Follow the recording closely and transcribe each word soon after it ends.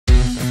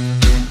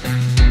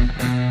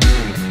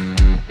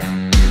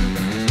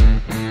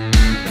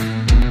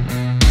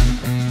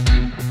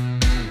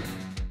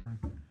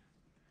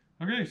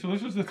so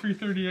this is the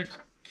 330X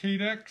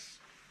Cadex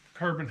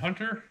Carbon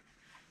Hunter.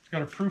 It's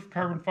got a proof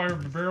carbon fiber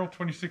barrel,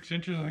 26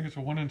 inches. I think it's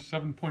a 1 inch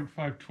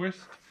 7.5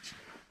 twist.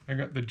 I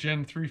got the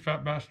Gen 3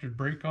 Fat Bastard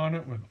brake on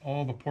it with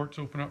all the ports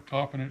open up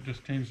top, and it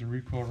just tames the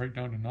recoil right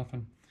down to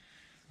nothing.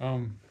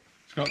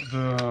 It's got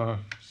the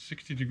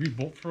 60-degree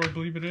bolt throw, I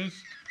believe it is.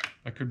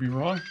 I could be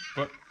wrong,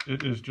 but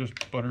it is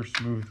just butter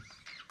smooth.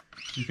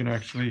 You can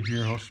actually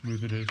hear how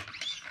smooth it is.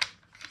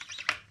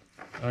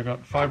 I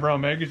got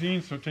 5-round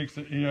magazine, so it takes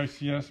the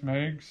AICS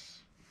mags.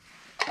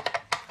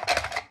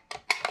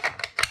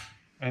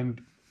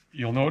 And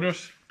you'll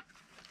notice,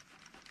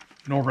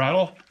 no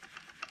rattle.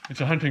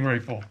 It's a hunting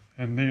rifle,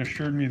 and they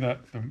assured me that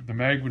the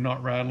mag would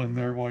not rattle in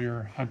there while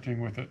you're hunting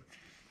with it.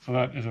 So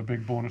that is a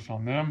big bonus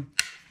on them.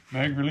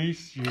 Mag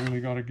release, you really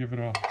got to give it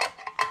a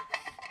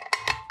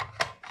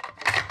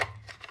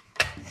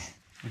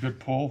good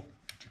pull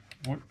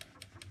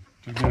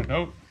to get it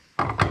out.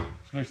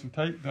 It's nice and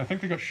tight. I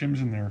think they got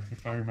shims in there,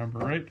 if I remember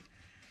right.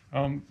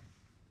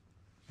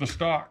 The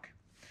stock.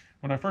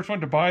 When I first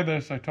went to buy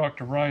this, I talked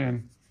to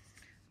Ryan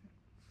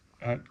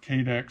at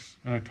Cadex,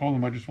 and I told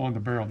him I just wanted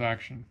the barreled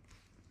action.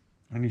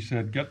 And he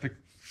said,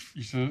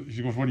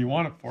 he goes, what do you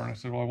want it for? And I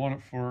said, well, I want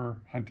it for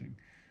hunting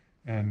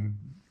and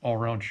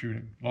all-around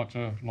shooting. Lots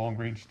of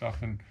long-range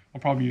stuff, and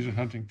I'll probably use it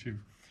hunting too.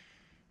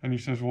 And he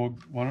says, well,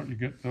 why don't you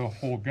get the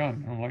whole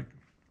gun? And I'm like,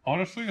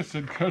 honestly, I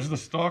said, because the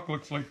stock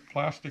looks like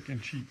plastic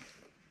and cheap.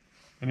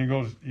 And he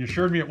goes, he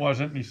assured me it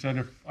wasn't, and he said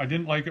if I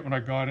didn't like it when I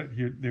got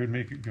it, they would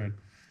make it good.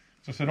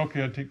 So I said,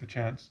 okay, I'd take the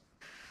chance.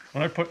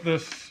 When I put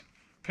this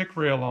pick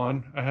rail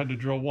on, I had to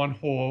drill one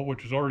hole,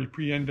 which was already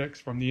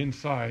pre-indexed from the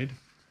inside.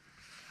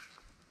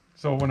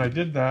 So when I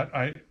did that,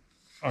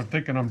 I'm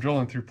thinking I'm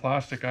drilling through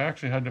plastic. I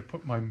actually had to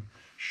put my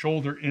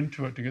shoulder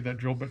into it to get that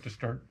drill bit to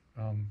start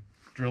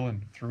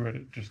drilling through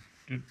it.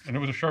 And it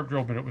was a sharp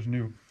drill bit, it was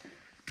new.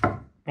 The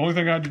only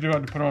thing I had to do, I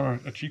had to put on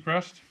a cheek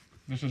rest.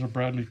 This is a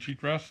Bradley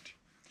cheek rest,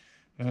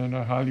 and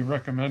I highly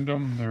recommend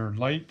them. They're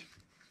light.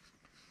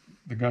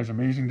 The guy's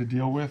amazing to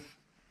deal with.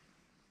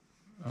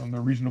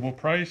 They're reasonable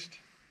priced,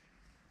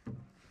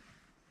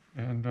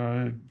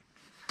 and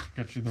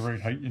gets you the right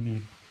height you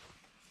need.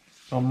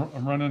 So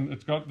I'm running.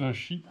 It's got the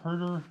sheep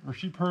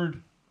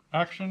herd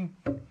action.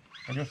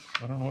 I guess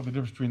I don't know what the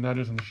difference between that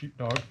is and the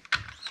sheepdog,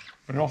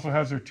 but it also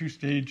has their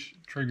 2-stage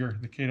trigger,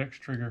 the Cadex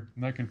trigger,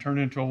 and that can turn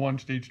into a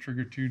 1-stage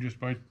trigger too, just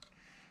by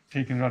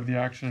taking it out of the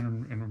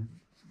action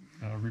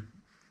and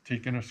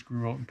taking a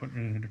screw out and putting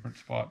it in a different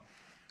spot.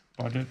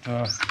 But you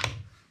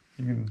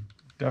can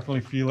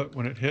definitely feel it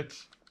when it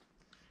hits,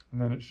 and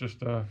then it's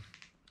just a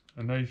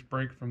nice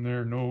break from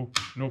there. No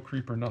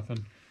creep or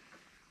nothing.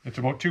 It's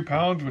about 2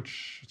 pounds,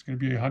 which it's going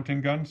to be a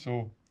hunting gun,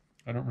 so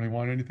I don't really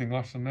want anything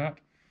less than that.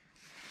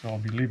 So I'll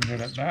be leaving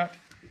it at that.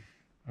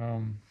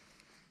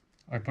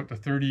 I put the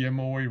 30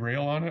 MOA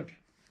rail on it.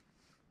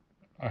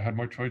 I had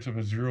my choice of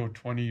a 0,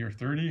 20, or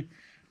 30.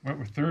 Went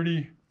with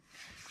 30.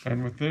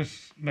 And with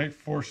this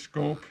Nightforce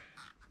scope,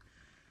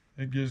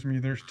 it gives me,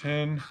 there's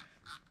 10,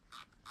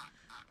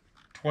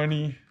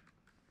 20,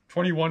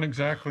 21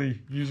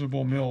 exactly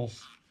usable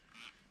mils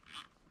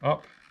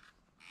up,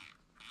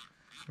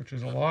 which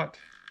is a lot.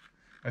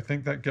 I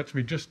think that gets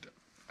me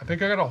I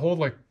think I got to hold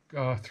like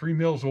 3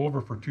 mils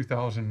over for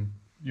 2,000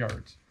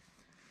 yards.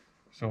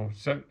 So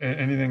set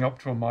anything up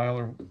to a mile,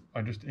 or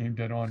I just aim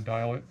dead on,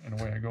 dial it, and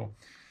away I go.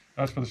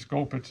 As for the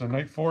scope, it's a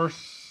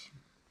Nightforce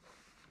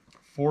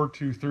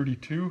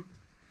FFP4-32,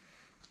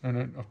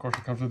 and of course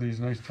it comes with these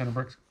nice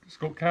Tenebrec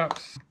scope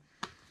caps.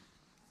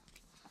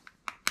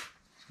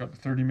 It's got the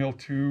 30 mil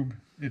tube.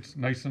 It's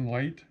nice and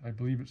light. I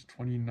believe it's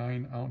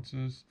 29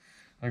 ounces.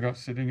 I got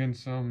sitting in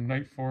some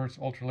Nightforce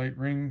ultralight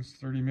rings,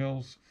 30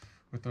 mils,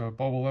 with a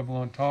bubble level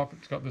on top.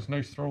 It's got this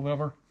nice throw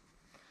lever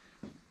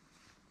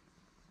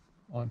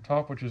on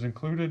top, which is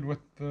included with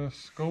the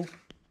scope.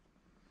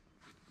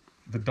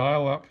 The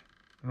dial up,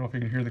 I don't know if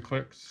you can hear the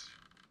clicks,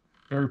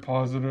 very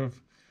positive.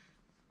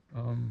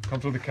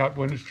 Comes with a cap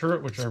windage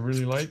turret, which I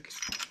really like,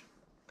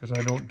 because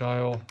I don't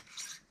dial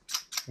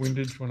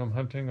windage when I'm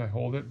hunting. I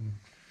hold it, and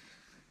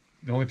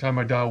the only time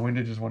I dial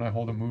windage is when I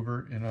hold a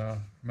mover in a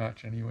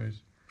match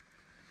anyways.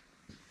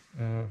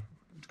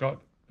 It's got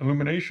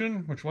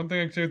illumination, which one thing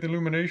I can say with the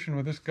illumination,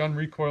 with this gun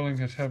recoiling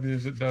as heavy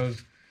as it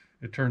does,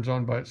 it turns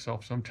on by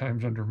itself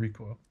sometimes under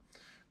recoil,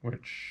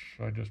 which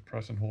I just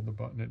press and hold the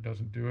button. It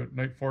doesn't do it.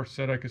 Nightforce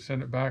said I could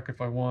send it back if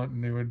I want,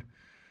 and they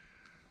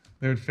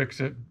would fix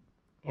it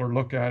or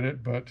look at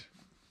it, but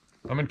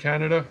I'm in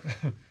Canada.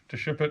 To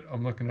ship it,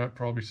 I'm looking at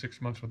probably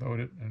 6 months without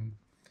it, and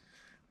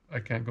I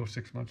can't go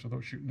 6 months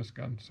without shooting this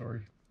gun,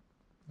 sorry.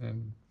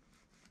 And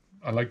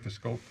I like the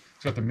scope.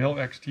 It's got the Mil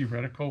XT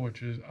reticle,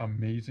 which is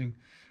amazing.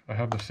 I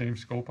have the same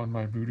scope on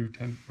my Voodoo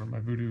 10 or my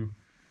Voodoo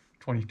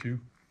 22,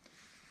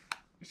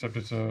 except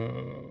it's a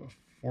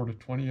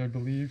 4-20, I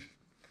believe.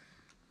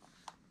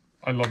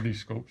 I love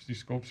these scopes. These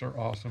scopes are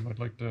awesome. I'd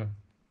like to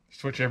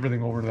switch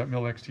everything over to that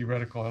Mil XT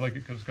reticle. I like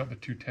it because it's got the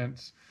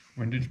 2/10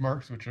 windage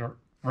marks, which are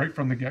right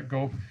from the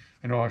get-go.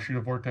 I know I shoot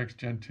a Vortex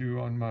Gen 2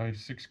 on my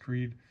 6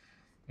 Creed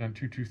and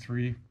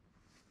 223.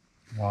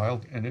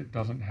 wild, and it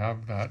doesn't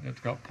have that. It's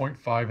got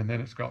 0.5 and then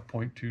it's got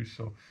 0.2.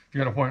 So if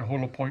you got a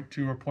hold of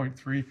 0.2 or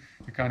 0.3,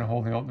 you're kind of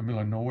holding out in the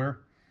middle of nowhere.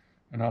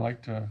 And I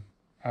like to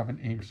have an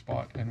aim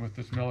spot. And with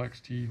this Mil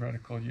XT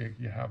reticle,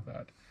 you have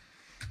that.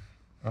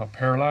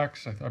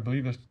 Parallax, I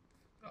believe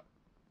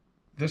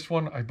this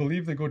one, I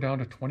believe they go down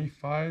to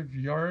 25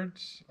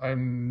 yards. I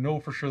know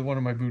for sure one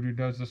of my Voodoo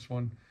does. This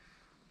one,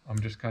 I'm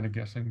just kind of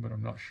guessing, but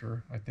I'm not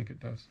sure. I think it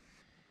does.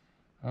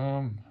 I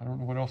don't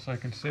know what else I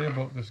can say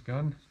about this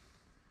gun,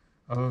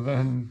 other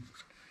than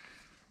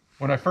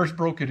when I first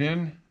broke it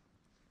in,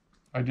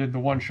 I did the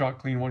one shot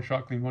clean, one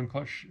shot clean,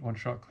 one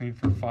shot clean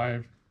for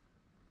five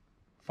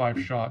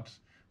shots.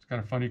 It's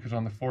kind of funny because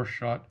on the fourth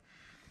shot,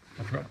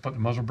 I forgot to put the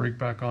muzzle brake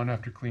back on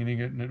after cleaning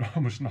it, and it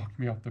almost knocked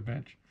me off the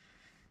bench.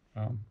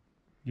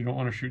 You don't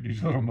want to shoot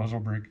these little muzzle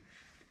brake.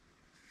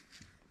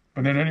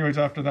 But then anyways,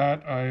 after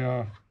that,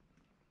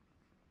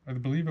 I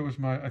believe it was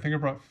I think I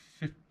brought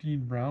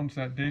 15 rounds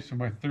that day. So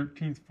my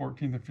 13th,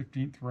 14th, and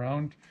 15th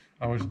round,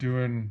 I was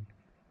doing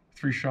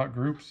 3-shot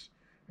groups.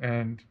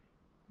 And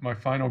my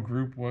final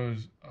group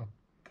was a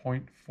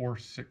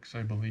 0.46,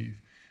 I believe.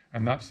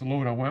 And that's the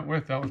load I went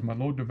with. That was my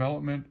load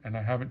development, and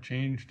I haven't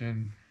changed.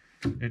 And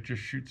it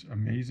just shoots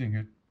amazing.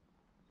 It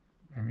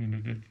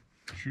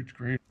shoots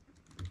great.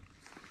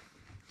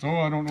 So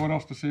I don't know what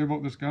else to say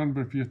about this gun,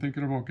 but if you're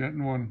thinking about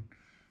getting one,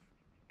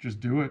 just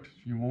do it.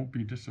 You won't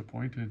be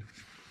disappointed.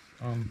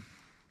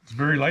 It's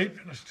very light.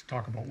 Let's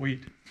talk about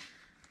weight.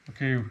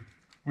 Okay,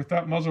 with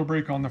that muzzle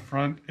brake on the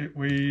front, it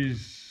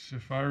weighs,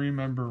 if I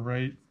remember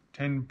right,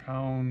 10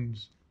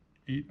 pounds,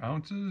 8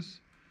 ounces,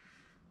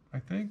 I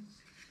think.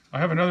 I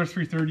have another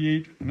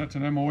 338, and that's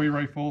an MOA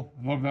rifle.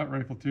 I love that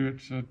rifle too.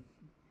 It's a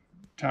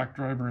tack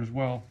driver as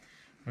well.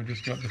 I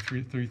just got the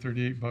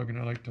 338 bug, and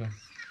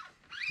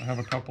I have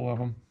a couple of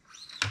them.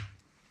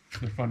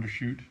 They're fun to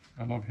shoot.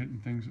 I love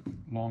hitting things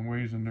long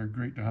ways, and they're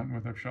great to hunt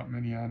with. I've shot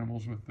many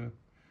animals with the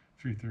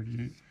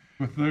 338.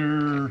 With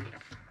their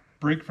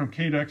brake from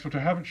Cadex, which I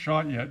haven't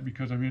shot yet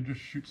because it just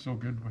shoots so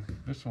good with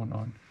this one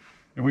on.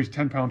 It weighs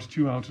 10 pounds,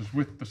 2 ounces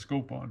with the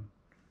scope on.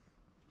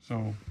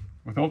 So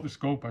without the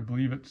scope, I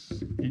believe it's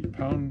 8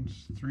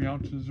 pounds, 3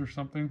 ounces or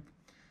something.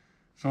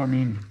 So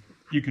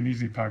you can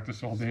easily pack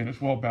this all day, and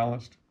it's well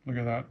balanced. Look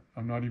at that.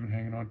 I'm not even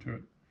hanging on to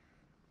it.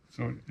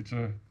 So it's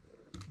a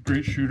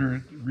great shooter.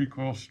 It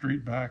recoils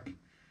straight back.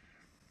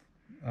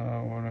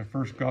 When I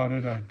first got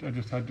it, I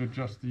just had to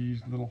adjust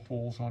these little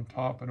holes on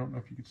top. I don't know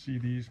if you can see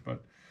these,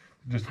 but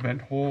just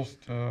vent holes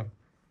to,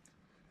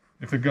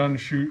 if the gun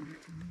shoot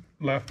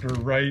left or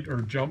right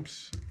or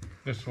jumps,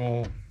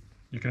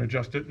 you can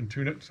adjust it and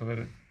tune it so that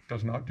it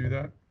does not do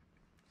that.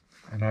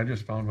 And I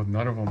just found with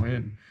none of them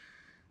in,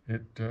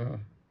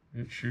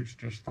 it shoots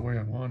just the way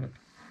I want it.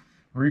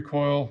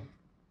 Recoil,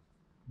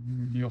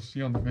 you'll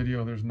see on the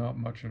video, there's not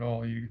much at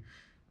all. You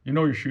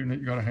know you're shooting it,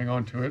 you got to hang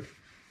on to it.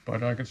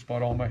 But I can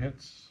spot all my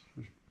hits.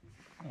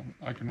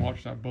 I can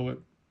watch that bullet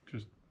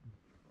just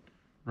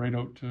right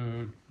out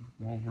to,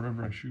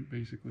 wherever I shoot,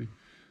 basically.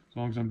 As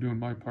long as I'm doing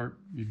my part.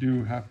 You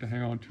do have to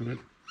hang on to it.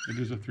 It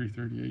is a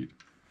 338.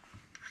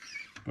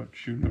 But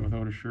shooting it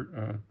without a shirt,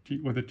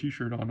 with a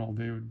t-shirt on all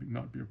day would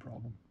not be a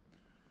problem.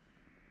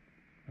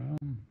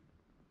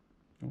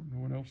 Don't know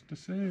what else to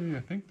say.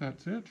 I think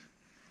that's it.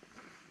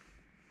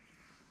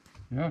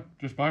 Yeah,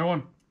 just buy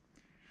one.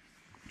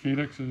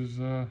 Cadex is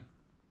a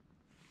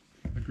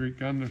great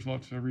gun. There's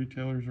lots of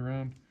retailers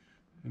around,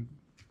 and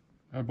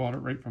I bought it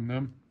right from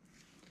them,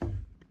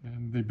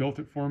 and they built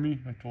it for me.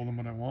 I told them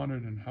what I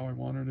wanted and how I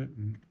wanted it,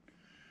 and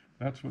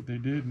that's what they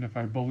did. And if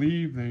I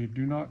believe, they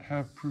do not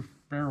have proof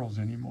barrels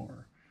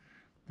anymore.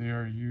 They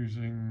are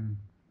using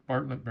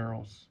Bartlett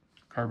barrels,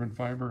 carbon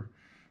fiber.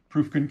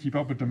 Proof couldn't keep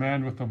up with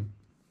demand with them,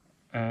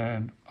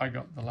 and I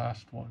got the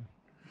last one.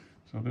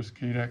 So this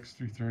Cadex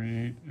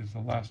 338 is the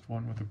last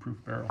one with a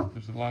proof barrel.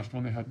 This is the last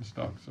one they had in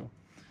stock, so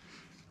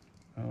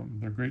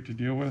they're great to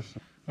deal with.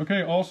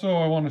 Okay, also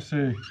I want to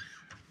say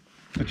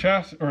the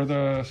chassis or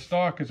the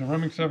stock is a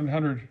Remington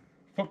 700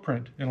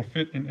 footprint. It'll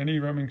fit in any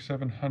Remington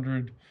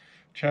 700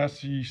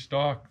 chassis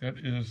stock that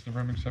is the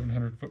Remington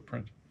 700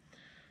 footprint.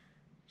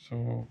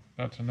 So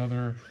that's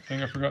another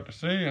thing I forgot to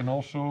say. And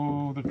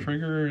also the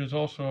trigger is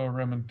also a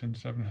Remington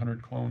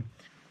 700 clone.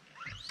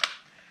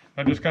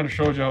 That just kind of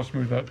shows you how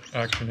smooth that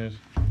action is,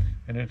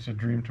 and it's a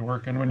dream to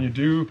work. And when you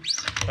do,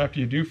 after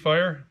you do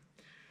fire,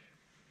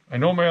 I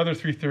know my other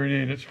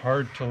 338, it's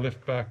hard to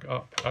lift back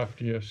up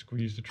after you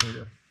squeeze the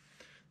trigger.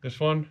 This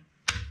one,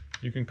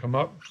 you can come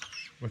up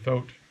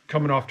without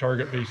coming off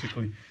target,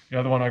 basically. The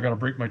other one, I got to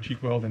break my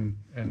cheek weld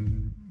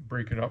and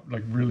break it up,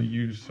 like really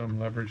use some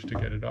leverage to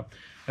get it up.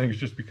 I think it's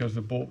just because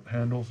the bolt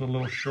handle's a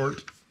little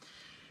short.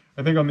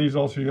 I think on these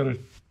also, you got a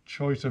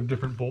choice of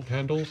different bolt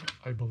handles,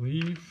 I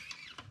believe.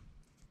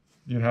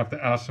 You'd have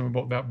to ask them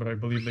about that, but I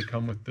believe they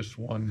come with this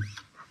one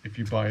if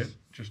you buy it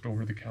just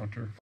over the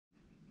counter.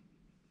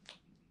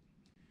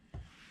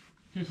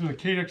 Okay, so the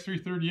Cadex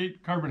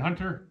 338 Carbon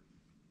Hunter,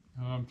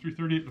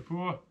 338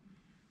 Lapua.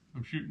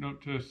 I'm shooting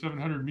out to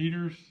 700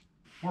 meters,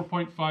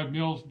 4.5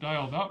 mils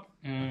dialed up,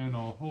 and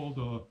I'll hold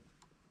a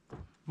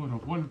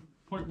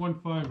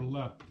 0.15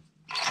 left.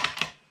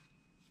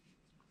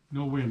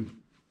 No wind.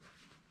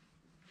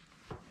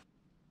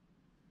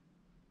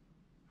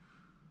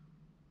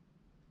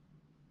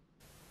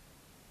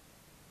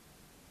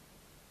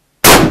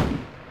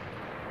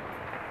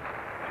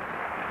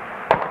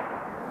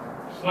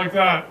 Just like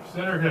that,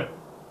 center hit.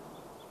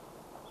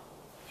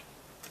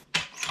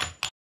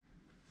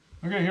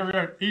 Okay, here we are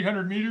at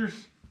 800 meters.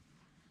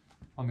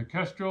 On the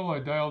Kestrel, I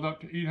dialed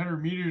up to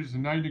 800 meters, a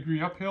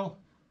 9-degree uphill.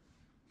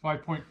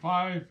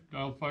 5.5,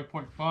 dialed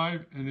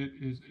 5.5, and it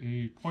is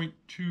a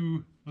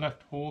 0.2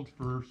 left hold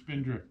for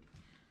spin drift.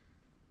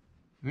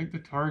 I think the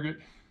target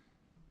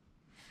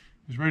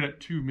is right at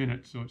 2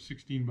 minutes, so it's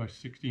 16 by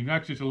 16.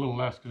 Actually, it's a little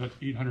less because that's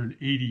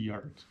 880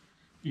 yards,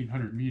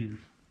 800 meters.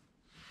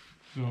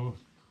 So,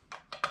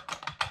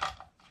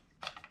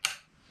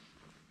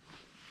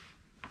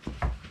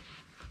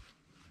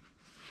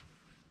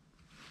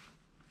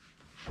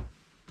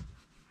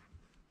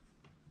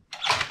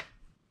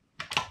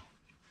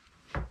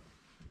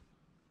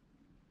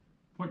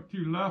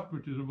 .2 left,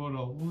 which is about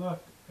a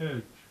left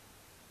edge.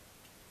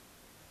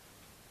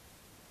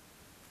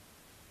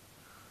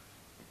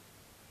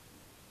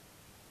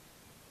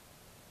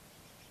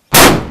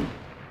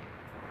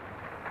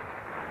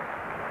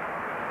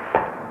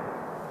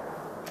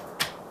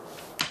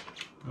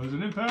 That was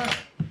an impact.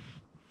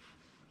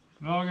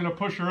 Now I'm going to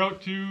push her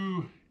out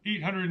to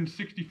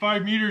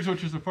 865 meters,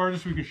 which is the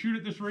farthest we can shoot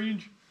at this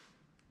range.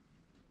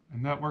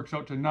 And that works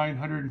out to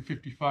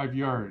 955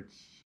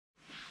 yards.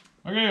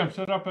 Okay, I'm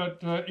set up at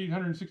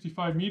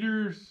 865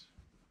 meters.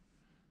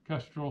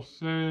 Kestrel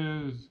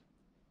says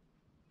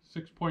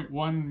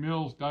 6.1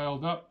 mils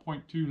dialed up,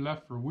 0.2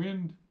 left for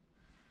wind.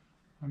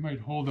 I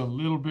might hold a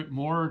little bit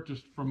more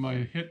just from my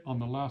hit on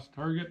the last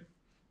target.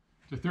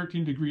 It's a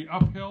 13-degree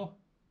uphill.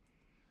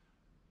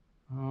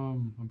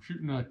 I'm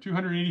shooting a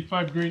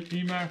 285 grain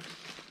AMAX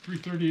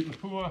 338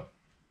 Lapua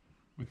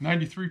with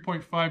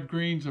 93.5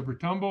 grains of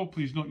retumbo.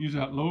 Please don't use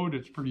that load,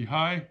 it's pretty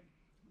high.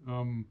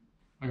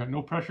 I got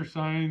no pressure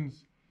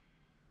signs.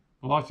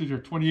 Velocities are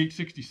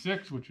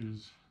 2866, which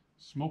is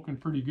smoking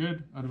pretty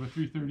good out of a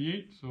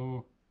 338.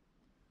 So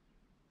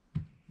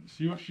let's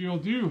see what she'll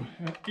do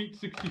at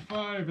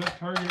 865. That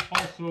target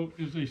also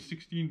is a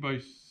 16 by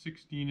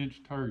 16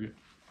 inch target.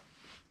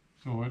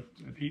 So at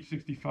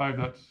 865,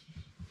 that's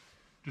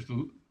just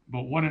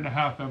about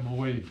 1.5 m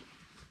away.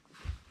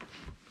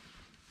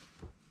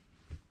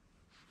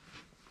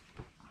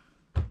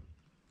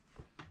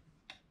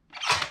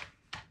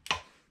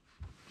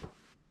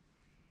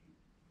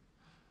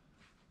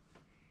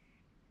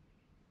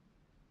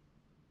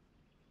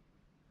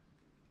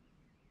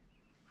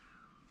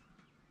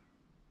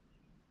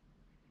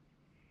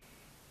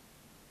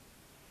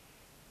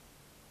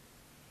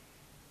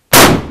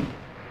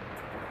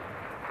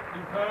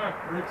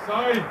 Impact, right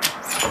side.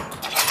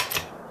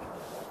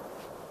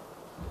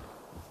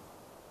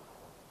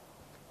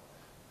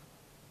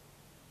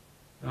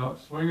 Now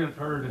it's swinging, it's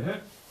harder to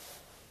hit.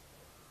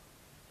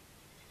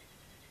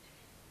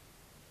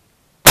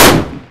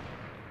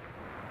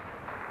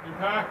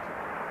 Impact.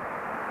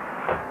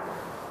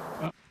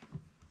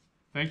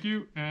 Thank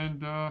you,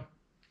 and we'll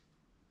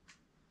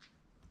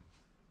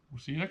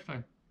see you next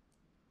time.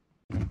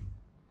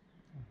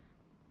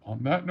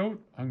 On that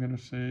note, I'm going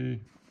to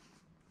say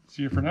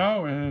see you for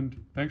now,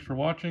 and thanks for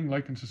watching.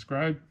 Like and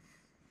subscribe.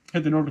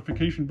 Hit the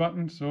notification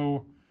button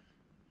so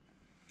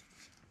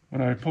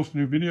when I post a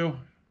new video,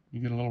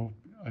 you get a little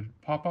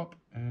pop-up,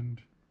 and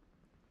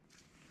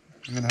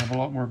I'm going to have a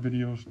lot more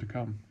videos to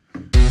come.